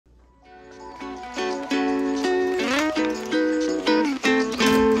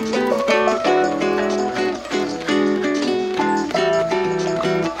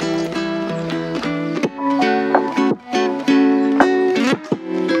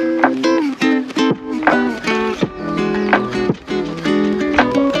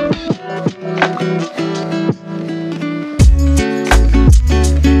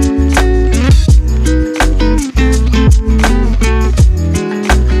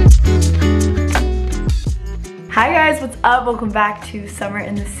Hi guys, what's up? Welcome back to Summer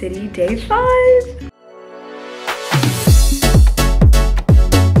in the City, day 5.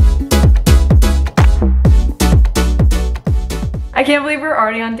 I can't believe we're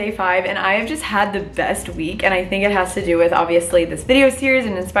already on day 5 and I have just had the best week, and I think it has to do with obviously this video series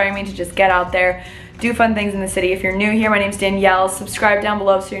and inspiring me to just get out there, do fun things in the city. If you're new here, my name's Danielle. Subscribe down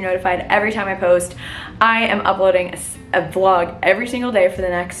below so you're notified every time I post. I am uploading a vlog every single day for the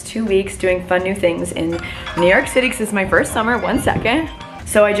next 2 weeks, doing fun new things in New York City because it's my first summer. 1 second.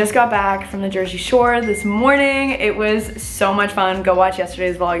 So I just got back from the Jersey Shore this morning. It was so much fun. Go watch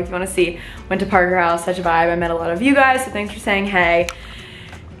yesterday's vlog if you want to see. Went to Parker House, such a vibe. I met a lot of you guys, so thanks for saying hey.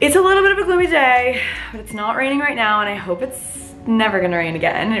 It's a little bit of a gloomy day, but it's not raining right now, and I hope it's never gonna rain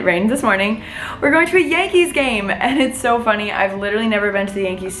again. It rained this morning. We're going to a Yankees game, and it's so funny. I've literally never been to the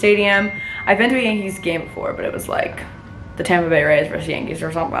Yankees stadium. I've been to a Yankees game before, but it was like the Tampa Bay Rays versus Yankees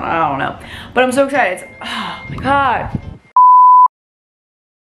or something. I don't know. But I'm so excited. Oh my God.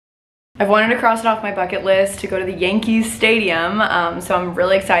 I've wanted to cross it off my bucket list to go to the Yankees stadium, so I'm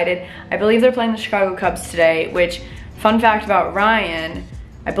really excited. I believe they're playing the Chicago Cubs today, which, fun fact about Ryan,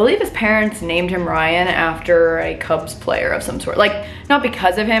 I believe his parents named him Ryan after a Cubs player of some sort. Like, not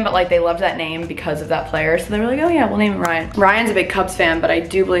because of him, but like they loved that name because of that player. So they were like, oh yeah, we'll name him Ryan. Ryan's a big Cubs fan, but I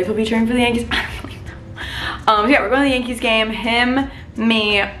do believe he'll be cheering for the Yankees. I don't really know. Yeah, we're going to the Yankees game. Him,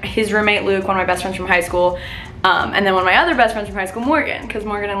 me, his roommate Luke, one of my best friends from high school, and then one of my other best friends from high school, Morgan, because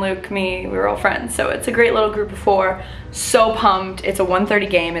Morgan and Luke, me, we were all friends. So it's a great little group of 4. So pumped. It's a 1:30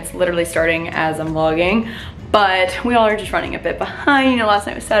 game. It's literally starting as I'm vlogging. But we all are just running a bit behind. You know, last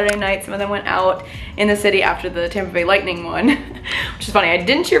night was Saturday night. Some of them went out in the city after the Tampa Bay Lightning won, which is funny. I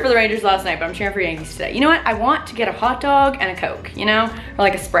didn't cheer for the Rangers last night, but I'm cheering for Yankees today. You know what? I want to get a hot dog and a Coke, you know? Or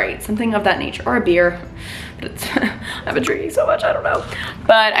like a Sprite, something of that nature, or a beer. But it's, I've been drinking so much, I don't know.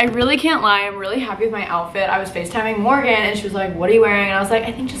 But I really can't lie, I'm really happy with my outfit. I was FaceTiming Morgan and she was like, what are you wearing? And I was like,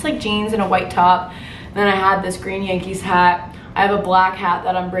 I think just like jeans and a white top. And then I had this green Yankees hat. I have a black hat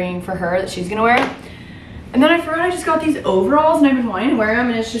that I'm bringing for her that she's gonna wear. And then I forgot I just got these overalls and I've been wanting to wear them,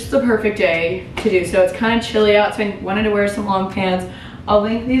 and it's just the perfect day to do so. It's kind of chilly out, so I wanted to wear some long pants. I'll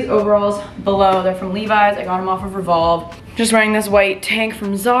link these overalls below. They're from Levi's. I got them off of Revolve. Just wearing this white tank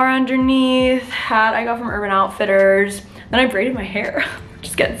from Zara underneath. Hat I got from Urban Outfitters. Then I braided my hair.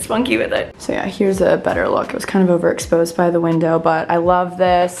 Just getting spunky with it. So yeah, here's a better look. It was kind of overexposed by the window, but I love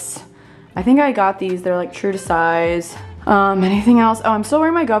this. I think I got these. They're like true to size. Anything else? Oh, I'm still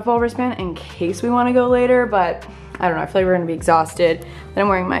wearing my golf ball wristband in case we want to go later, but I don't know, I feel like we're gonna be exhausted. Then I'm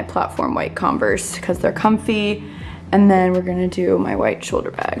wearing my platform white Converse because they're comfy. And then we're gonna do my white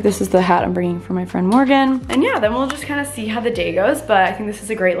shoulder bag. This is the hat I'm bringing for my friend Morgan. And yeah, then we'll just kind of see how the day goes, but I think this is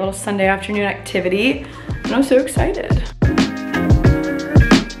a great little Sunday afternoon activity. And I'm so excited.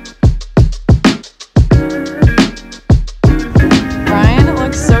 Ryan, it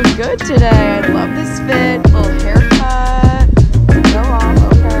looks so good today. I love this fit, little haircut. Go off,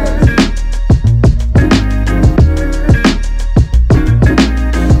 okay.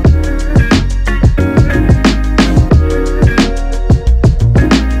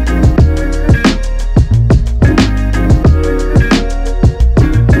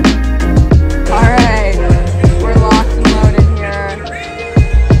 All right, we're locked and loaded here.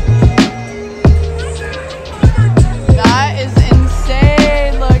 That is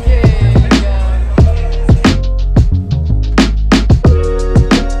insane looking.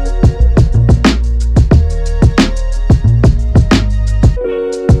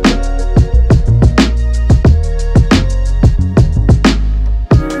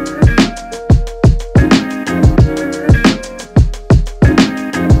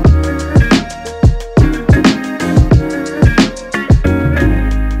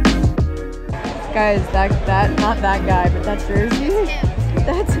 Guys, that not that guy, but that jersey.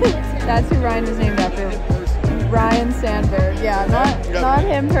 That's who Ryan is named after. Ryan Sandberg. Yeah, not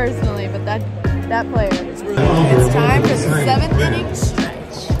him personally, but that player. It's time for the 7th inning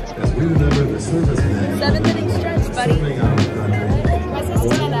stretch. 7th inning stretch, buddy.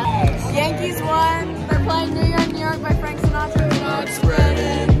 Yankees won. They're playing New York, New York by Frank Sinatra.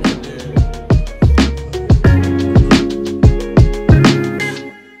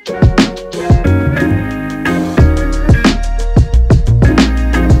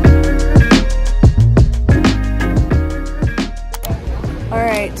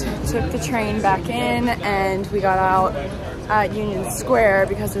 Took the train back in and we got out at Union Square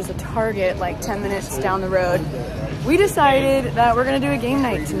because there's a Target like 10 minutes down the road. We decided that we're gonna do a game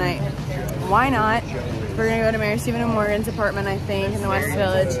night tonight. Why not? We're gonna go to Mary Stephen and Morgan's apartment, I think, in the West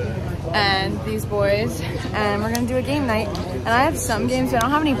Village. and these boys, and we're gonna do a game night. And I have some games, but I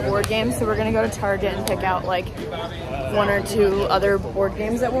don't have any board games, so we're gonna go to Target and pick out like 1 or 2 other board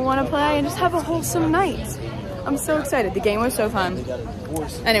games that we'll wanna play and just have a wholesome night. I'm so excited. The game was so fun.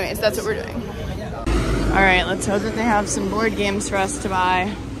 Anyways, that's what we're doing. All right, let's hope that they have some board games for us to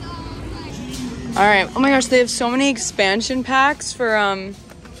buy. All right, oh my gosh, they have so many expansion packs for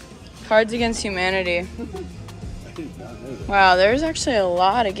Cards Against Humanity. Wow, there's actually a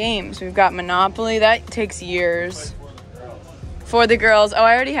lot of games. We've got Monopoly, that takes years. For the girls, oh,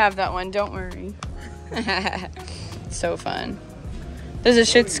 I already have that one, don't worry. So fun. There's a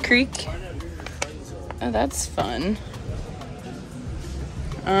Schitt's Creek. Oh, that's fun.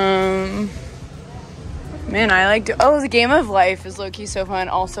 Man, I like to, oh, the Game of Life is low-key so fun.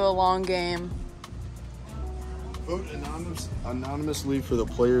 Also a long game. Vote anonymously for the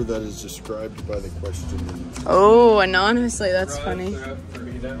player that is described by the question. Oh, anonymously, that's funny.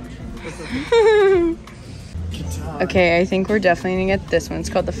 Okay, I think we're definitely gonna get this one. It's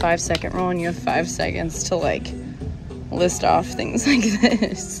called the 5-second rule, and you have 5 seconds to like list off things like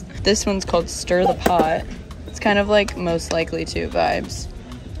this. This one's called Stir the Pot. It's kind of like Most Likely To vibes.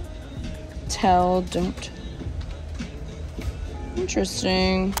 Tell, don't.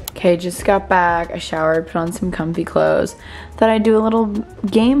 Interesting. Okay, just got back. I showered, put on some comfy clothes. Thought I'd do a little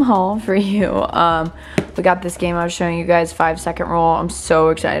game haul for you. We got this game I was showing you guys, 5-second rule. I'm so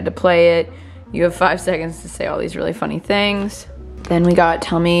excited to play it. You have 5 seconds to say all these really funny things. Then we got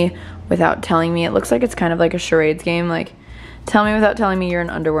Tell Me Without Telling Me. It looks like it's kind of like a charades game. Like, tell me without telling me you're an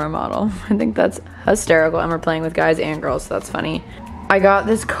underwear model. I think that's hysterical. And we're playing with guys and girls, so that's funny. I got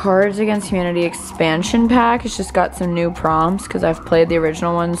this Cards Against Humanity expansion pack. It's just got some new prompts because I've played the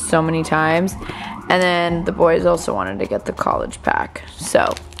original ones so many times. And then the boys also wanted to get the college pack.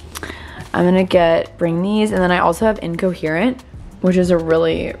 So I'm gonna bring these. And then I also have Incoherent, which is a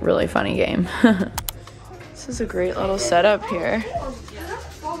really, really funny game. This is a great little setup here.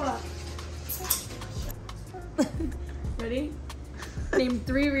 Ready? Name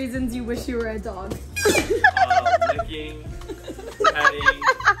 3 reasons you wish you were a dog. Licking, petting,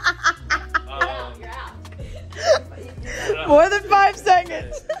 More than 5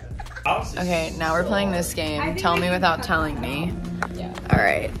 seconds. Okay, now we're playing this game. Tell me without telling me. Yeah. All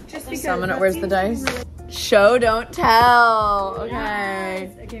right. So I'm gonna, where's the dice? Show, don't tell.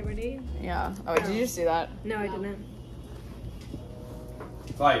 Okay. Okay, ready? Yeah. Oh, wait, did you see that? No, I didn't.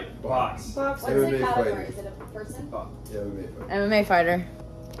 fight, box. Box. MMA fighter. Is it a person? Yeah, MMA fighter. MMA fighter.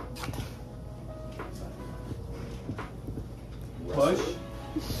 Push.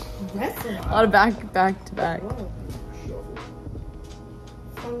 Wrestling. A lot of back to back.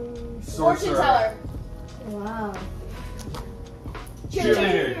 Fortune teller. Wow.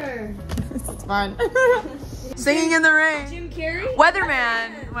 Cheerleader. It's fun. Singing in the rain. Jim Carrey?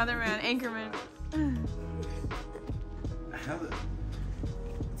 Weatherman, Anchorman.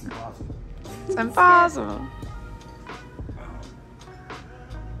 It's impossible. It's impossible.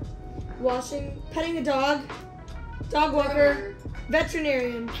 Washing, petting a dog, dog walker,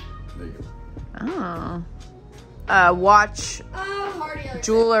 veterinarian. There you go. Oh. Watch,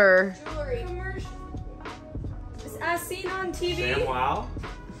 jeweler. Jewelry. As seen on TV. Sam Wow.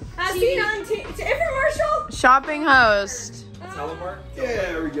 As seen on TV. Infomercial? Shopping host. Telemark. Yeah,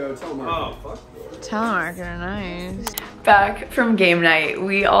 there we go. Telemark. Oh, fuck. Telemarketer, nice. Back from game night,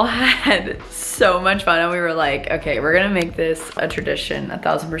 we all had so much fun, and we were like, okay, we're gonna make this a tradition,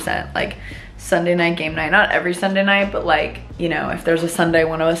 1000%. Like Sunday night game night, not every Sunday night, but like, you know, if there's a Sunday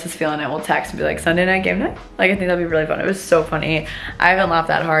one of us is feeling it, we'll text and be like, Sunday night game night. Like, I think that'd be really fun. It was so funny. I haven't laughed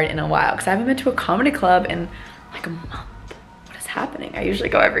that hard in a while because I haven't been to a comedy club in like a month. What is happening? I usually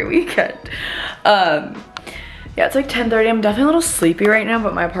go every weekend. Yeah, it's like 10:30. I'm definitely a little sleepy right now,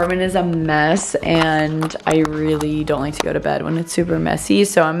 but my apartment is a mess and I really don't like to go to bed when it's super messy.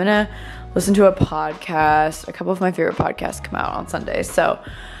 So I'm gonna listen to a podcast. A couple of my favorite podcasts come out on Sundays. So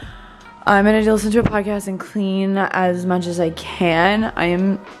I'm gonna listen to a podcast and clean as much as I can. I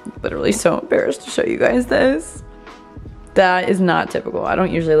am literally so embarrassed to show you guys this. That is not typical. I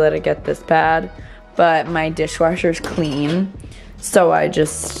don't usually let it get this bad, but my dishwasher's clean. So I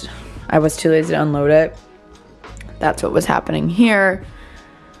was too lazy to unload it. That's what was happening here.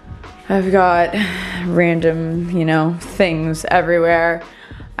 I've got random, you know, things everywhere.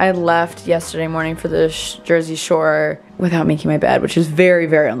 I left yesterday morning for the Jersey Shore without making my bed, which is very,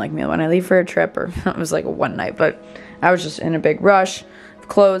 very unlike me when I leave for a trip, or it was like a one night, but I was just in a big rush.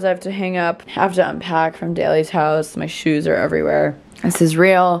 Clothes I have to hang up, have to unpack from Daly's house. My shoes are everywhere. This is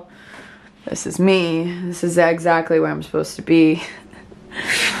real. This is me. This is exactly where I'm supposed to be.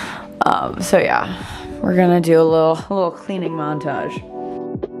 So yeah. We're gonna do a little cleaning montage.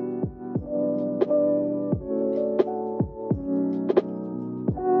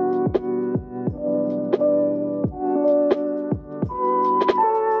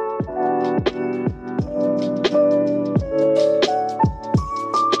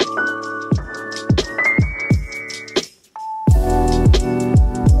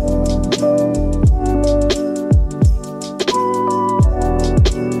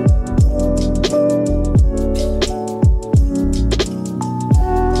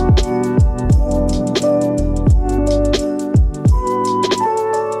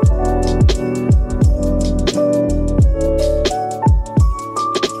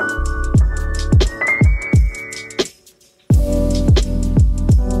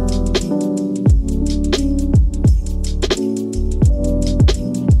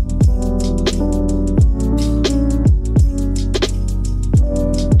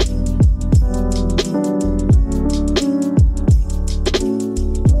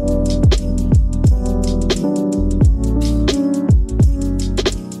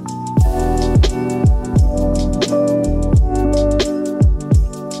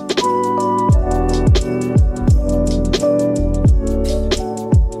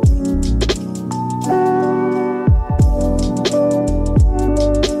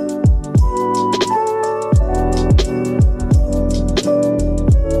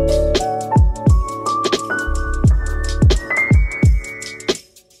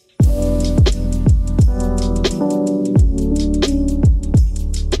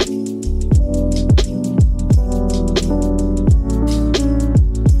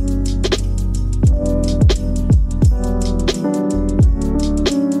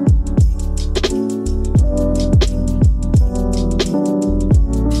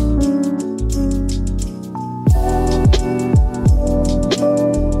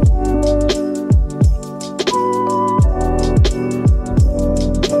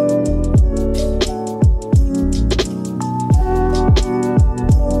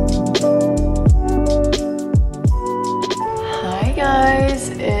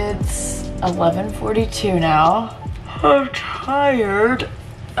 11:42 now. I'm tired.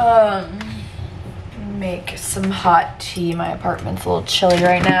 Make some hot tea. My apartment's a little chilly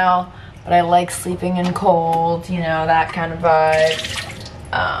right now, but I like sleeping in cold, you know, that kind of vibe.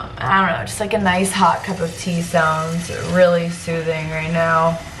 I don't know, just like a nice hot cup of tea sounds really soothing right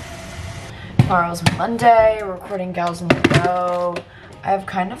now. Tomorrow's Monday, we're recording Gals in the Know. I have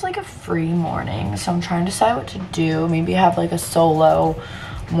kind of like a free morning, so I'm trying to decide what to do. Maybe have like a solo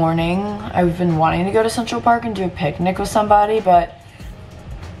morning. I've been wanting to go to Central Park and do a picnic with somebody, but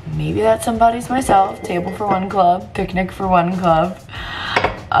maybe that somebody's myself. Table for one club, picnic for one club.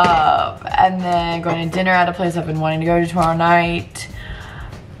 And then going to dinner at a place I've been wanting to go to tomorrow night.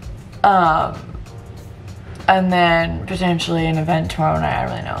 And then potentially an event tomorrow night, I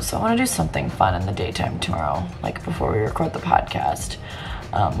don't really know. So I want to do something fun in the daytime tomorrow, like before we record the podcast.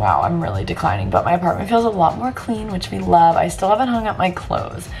 Wow, I'm really declining, but my apartment feels a lot more clean, which we love. I still haven't hung up my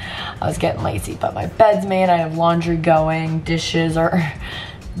clothes. I was getting lazy, but my bed's made. I have laundry going, dishes are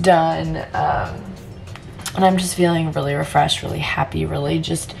done. And I'm just feeling really refreshed, really happy, really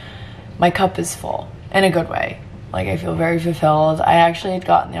just, my cup is full in a good way. Like I feel very fulfilled. I actually had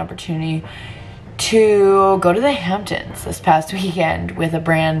gotten the opportunity to go to the Hamptons this past weekend with a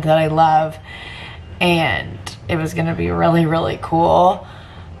brand that I love, and it was gonna be really, really cool.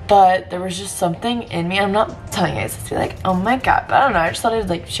 But there was just something in me. I'm not telling you guys to be like, oh my god, but I don't know. I just thought I'd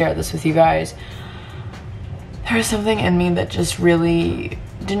like share this with you guys. There was something in me that just really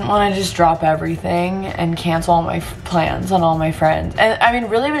didn't want to just drop everything and cancel all my plans on all my friends. And I mean,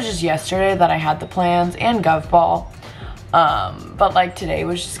 really it was just yesterday that I had the plans and Gov Ball. But like today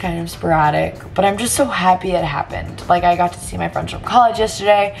was just kind of sporadic, but I'm just so happy it happened. Like I got to see my friends from college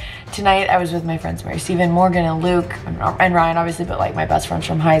yesterday. Tonight I was with my friends Mary, Steven, Morgan, and Luke, and Ryan obviously, but like my best friends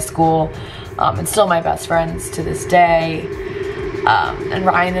from high school, and still my best friends to this day. And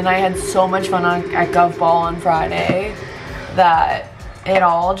Ryan and I had so much fun at Gov Ball on Friday that it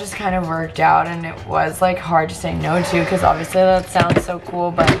all just kind of worked out, and it was like hard to say no to, because obviously that sounds so cool,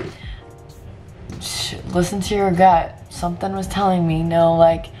 but listen to your gut. Something was telling me, no,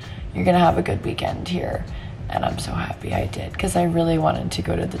 like, you're gonna have a good weekend here. And I'm so happy I did, because I really wanted to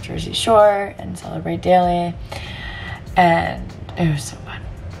go to the Jersey Shore and celebrate Daly, and it was so fun.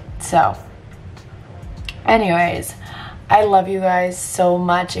 So anyways, I love you guys so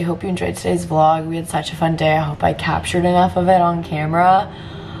much. I hope you enjoyed today's vlog. We had such a fun day. I hope I captured enough of it on camera.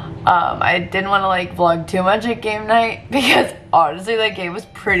 I didn't want to like vlog too much at game night, because honestly that game was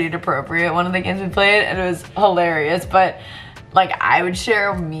pretty inappropriate, one of the games we played, and it was hilarious. But like I would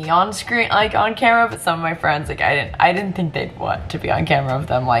share me on screen, like on camera, but some of my friends, like I didn't think they'd want to be on camera with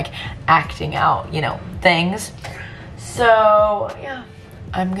them like acting out, you know, things. So yeah,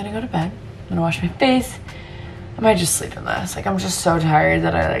 I'm gonna go to bed. I'm gonna wash my face. I might just sleep in this. Like I'm just so tired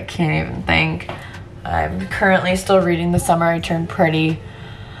that I like can't even think. I'm currently still reading The Summer I Turned Pretty.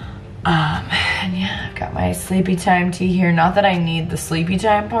 And yeah, I've got my sleepy time tea here. Not that I need the sleepy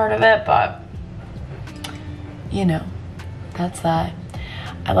time part of it, but you know, that's that.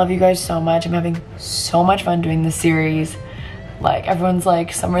 I love you guys so much. I'm having so much fun doing this series. Like everyone's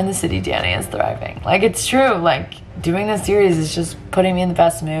like, Summer in the City Danny is thriving. Like it's true. Like doing this series is just putting me in the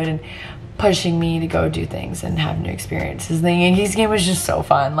best mood and pushing me to go do things and have new experiences. The Yankees game was just so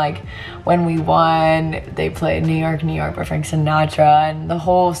fun. Like when we won, they played New York, New York by Frank Sinatra, and the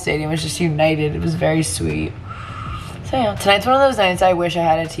whole stadium was just united. It was very sweet. So yeah, tonight's one of those nights I wish I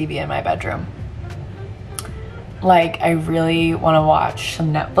had a TV in my bedroom. Like I really want to watch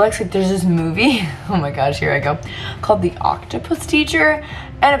some Netflix. Like there's this movie, oh my gosh, here I go, called The Octopus Teacher,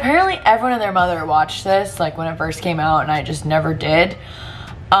 and apparently everyone and their mother watched this like when it first came out, and I just never did.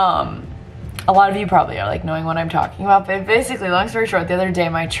 A lot of you probably are like knowing what I'm talking about, but basically, long story short, the other day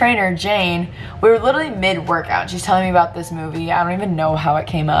my trainer Jane, we were literally mid-workout. She's telling me about this movie. I don't even know how it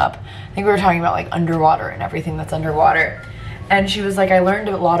came up. I think we were talking about like underwater and everything that's underwater, and she was like, I learned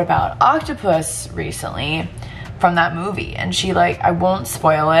a lot about octopus recently from that movie. And she like, I won't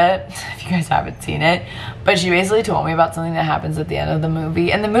spoil it if you guys haven't seen it, but she basically told me about something that happens at the end of the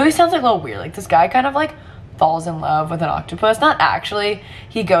movie, and the movie sounds like a little weird. Like this guy kind of like falls in love with an octopus. Not actually,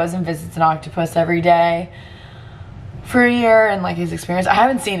 he goes and visits an octopus every day for a year, and like his experience, I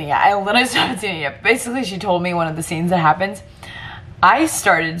haven't seen it yet. I literally haven't seen it yet. Basically, she told me one of the scenes that happens, I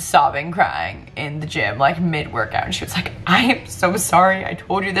started sobbing, crying in the gym, like mid-workout, and she was like, I am so sorry I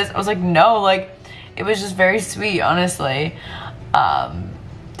told you this. I was like, no, like it was just very sweet, honestly.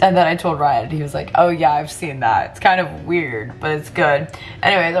 And then I told Ryan, and he was like, oh yeah, I've seen that. It's kind of weird, but it's good.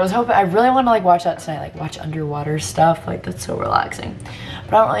 Anyways, I was hoping, I really want to like watch that tonight, like watch underwater stuff. Like that's so relaxing.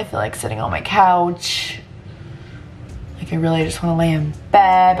 But I don't really feel like sitting on my couch. Like Like I really just want to lay in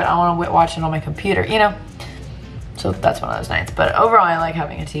bed, but I want to watch it on my computer, you know? So that's one of those nights. But overall, I like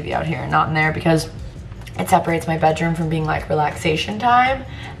having a TV out here and not in there because it separates my bedroom from being like relaxation time,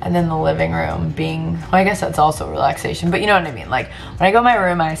 and then the living room being, well, I guess that's also relaxation, but you know what I mean? Like when I go in my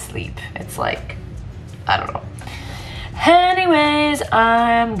room, I sleep. It's like, I don't know. Anyways,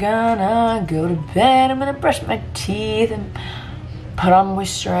 I'm gonna go to bed. I'm gonna brush my teeth and put on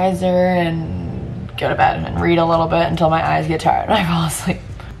moisturizer and go to bed and read a little bit until my eyes get tired and I fall asleep.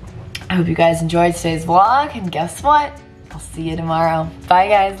 I hope you guys enjoyed today's vlog, and guess what? I'll see you tomorrow. Bye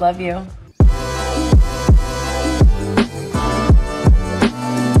guys, love you.